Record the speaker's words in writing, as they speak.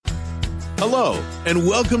Hello, and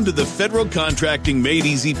welcome to the Federal Contracting Made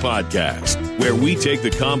Easy podcast, where we take the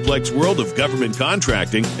complex world of government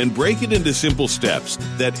contracting and break it into simple steps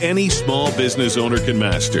that any small business owner can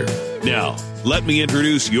master. Now, let me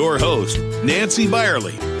introduce your host, Nancy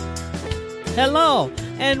Byerly. Hello,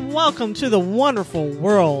 and welcome to the wonderful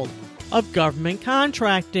world of government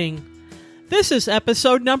contracting. This is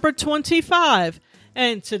episode number 25,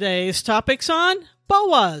 and today's topic's on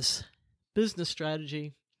BOAs, business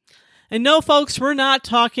strategy. And no, folks, we're not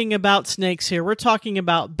talking about snakes here. We're talking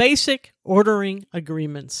about basic ordering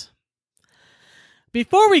agreements.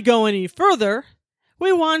 Before we go any further,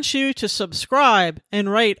 we want you to subscribe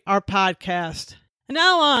and rate our podcast. And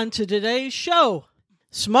now on to today's show.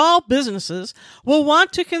 Small businesses will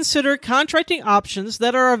want to consider contracting options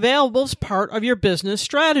that are available as part of your business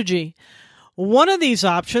strategy. One of these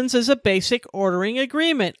options is a basic ordering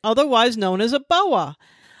agreement, otherwise known as a BOA.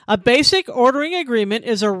 A basic ordering agreement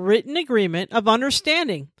is a written agreement of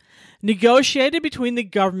understanding, negotiated between the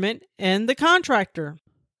government and the contractor.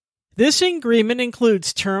 This agreement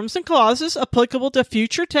includes terms and clauses applicable to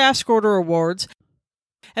future task order awards,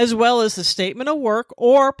 as well as the statement of work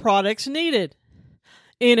or products needed.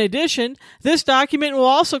 In addition, this document will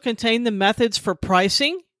also contain the methods for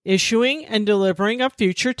pricing, issuing, and delivering of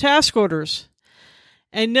future task orders.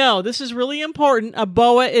 And no, this is really important. A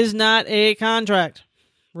BOA is not a contract.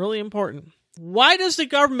 Really important. Why does the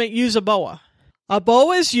government use a BOA? A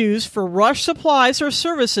BOA is used for rush supplies or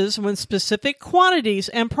services when specific quantities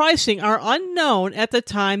and pricing are unknown at the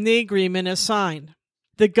time the agreement is signed.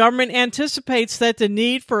 The government anticipates that the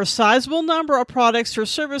need for a sizable number of products or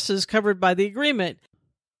services covered by the agreement,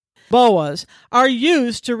 BOAs, are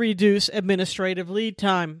used to reduce administrative lead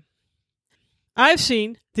time. I've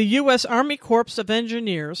seen the U.S. Army Corps of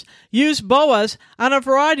Engineers use BOAs on a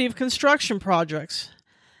variety of construction projects.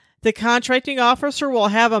 The contracting officer will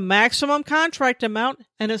have a maximum contract amount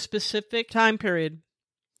and a specific time period.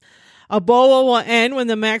 A BOA will end when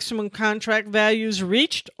the maximum contract value is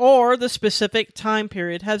reached or the specific time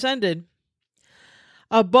period has ended.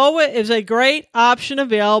 A BOA is a great option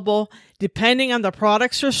available depending on the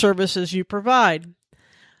products or services you provide.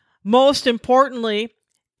 Most importantly,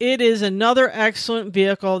 it is another excellent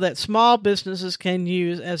vehicle that small businesses can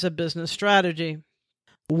use as a business strategy.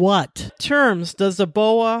 What terms does the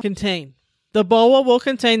BOA contain? The BOA will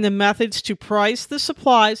contain the methods to price the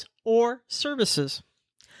supplies or services.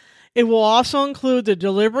 It will also include the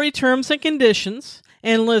delivery terms and conditions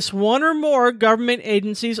and list one or more government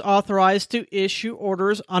agencies authorized to issue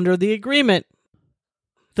orders under the agreement.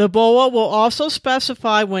 The BOA will also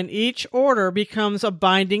specify when each order becomes a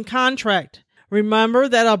binding contract. Remember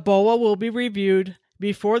that a BOA will be reviewed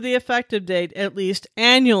before the effective date at least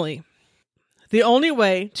annually. The only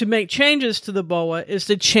way to make changes to the BOA is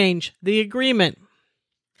to change the agreement.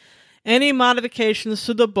 Any modifications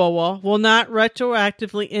to the BOA will not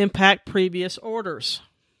retroactively impact previous orders.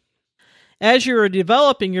 As you are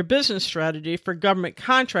developing your business strategy for government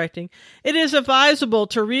contracting, it is advisable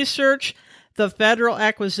to research the Federal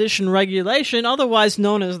Acquisition Regulation, otherwise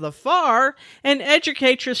known as the FAR, and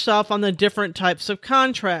educate yourself on the different types of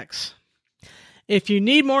contracts. If you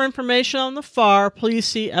need more information on the FAR, please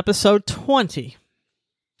see episode 20.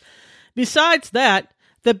 Besides that,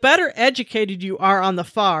 the better educated you are on the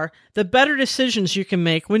FAR, the better decisions you can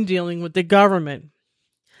make when dealing with the government.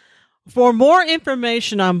 For more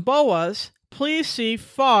information on BOAs, please see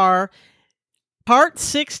FAR Part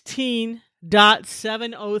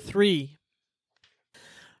 16.703.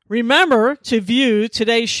 Remember to view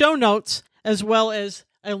today's show notes as well as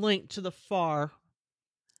a link to the FAR.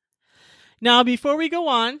 Now, before we go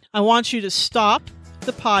on, I want you to stop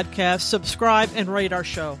the podcast, subscribe, and rate our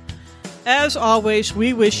show. As always,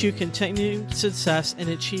 we wish you continued success in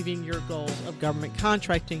achieving your goals of government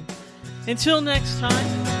contracting. Until next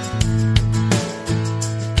time,